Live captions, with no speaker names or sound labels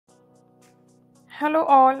Hello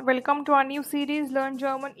all, welcome to our new series Learn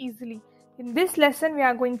German Easily. In this lesson we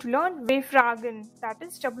are going to learn W-fragen, that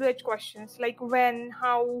is WH questions like when,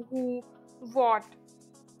 how, who, what.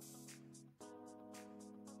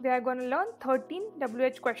 We are going to learn 13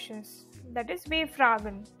 WH questions, that is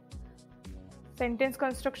W-fragen. Sentence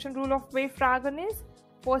construction rule of W-fragen is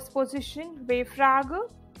first position W-frage,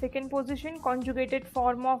 second position conjugated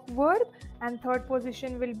form of verb, and third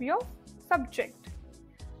position will be of subject.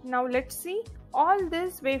 Now let's see all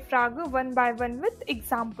this W-frage one by one with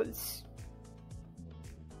examples.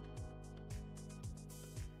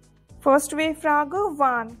 First W-frage,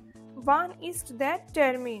 wann. Wann ist der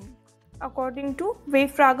Termin? According to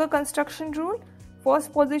W-frage construction rule,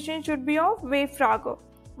 first position should be of W-frage.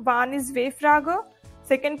 Wann is W-frage.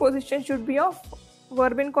 Second position should be of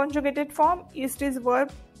verb in conjugated form. Ist is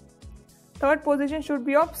verb. Third position should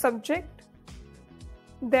be of subject.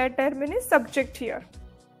 Der Termin is subject here.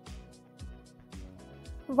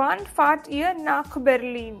 Wann fahrt ihr nach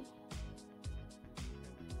Berlin?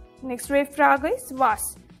 Next W-frage is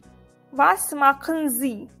was. Was machen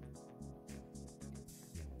Sie?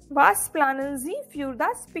 Was planen Sie für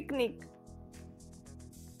das Picknick?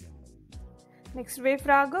 Next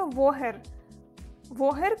W-frage woher.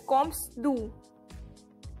 Woher kommst du?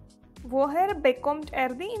 Woher bekommt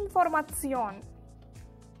die Information?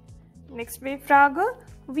 Next W-frage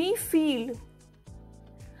wie viel.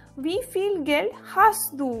 Wie viel Geld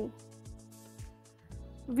hast du?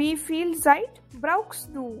 Wie viel Zeit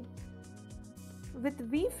brauchst du?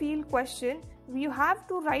 With wie viel question, we have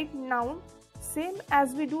to write noun same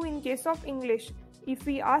as we do in case of English. If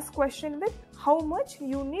we ask question with how much,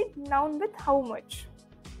 you need noun with how much.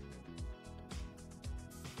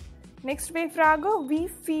 Next W-frage wie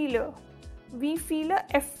viele. Wie viele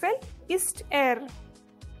Äpfel isst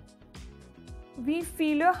Wie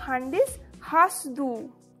viele Handys hast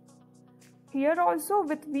du? Here also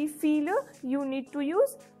with wie viele you need to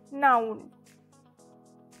use noun.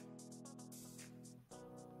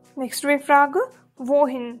 Next W-frage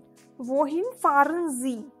wohin. Wohin fahren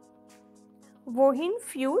Sie? Wohin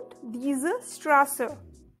führt diese Straße?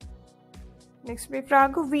 Next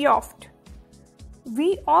W-frage wie oft.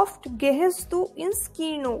 Wie oft gehst du ins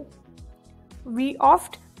Kino? Wie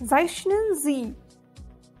oft zeichnen Sie?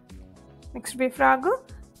 Next W-frage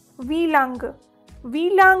wie lange. Wie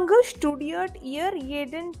lange studiert ihr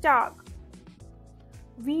jeden Tag?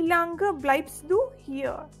 Wie lange bleibst du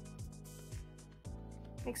hier?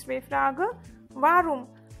 Next W-frage warum.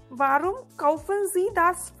 Warum kaufen Sie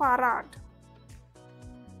das Fahrrad?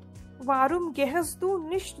 Warum gehst du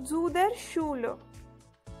nicht zu der Schule?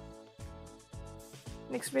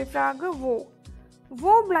 Next W-frage wo.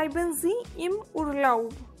 Wo bleiben Sie im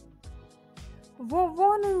Urlaub? Wo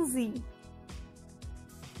wohnen Sie?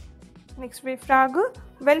 Next W-frage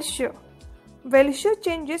welche. Welche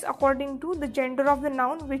changes according to the gender of the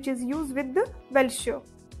noun which is used with the welche.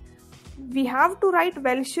 We have to write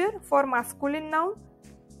welche for masculine noun,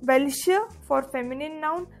 welche for feminine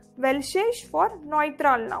noun, welches for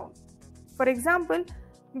neutral noun. For example,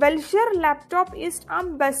 welcher Laptop ist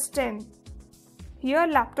am besten? Here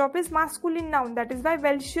laptop is masculine noun, that is why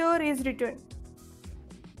welcher is written.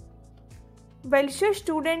 Welche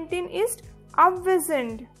Studentin ist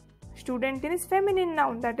abwesend? Studentin is feminine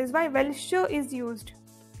noun, that is why welche is used.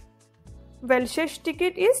 Welches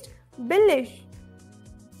Ticket ist billig?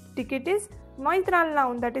 Ticket is neutral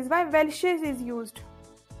noun, that is why welches is used.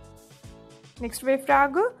 Next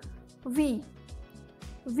W-frage wie.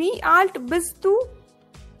 Wie alt bist du?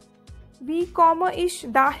 Wie komme ich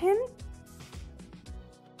dahin?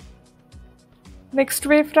 Next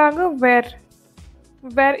W-frage wer.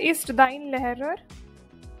 Wer ist dein Lehrer?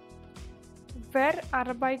 Wer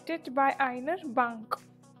arbeitet bei einer Bank?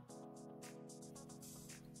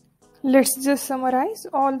 Let's just summarize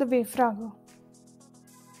all the W-frage.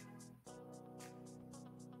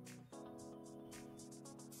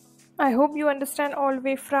 I hope you understand all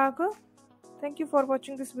W-frage. Thank you for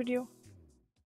watching this video.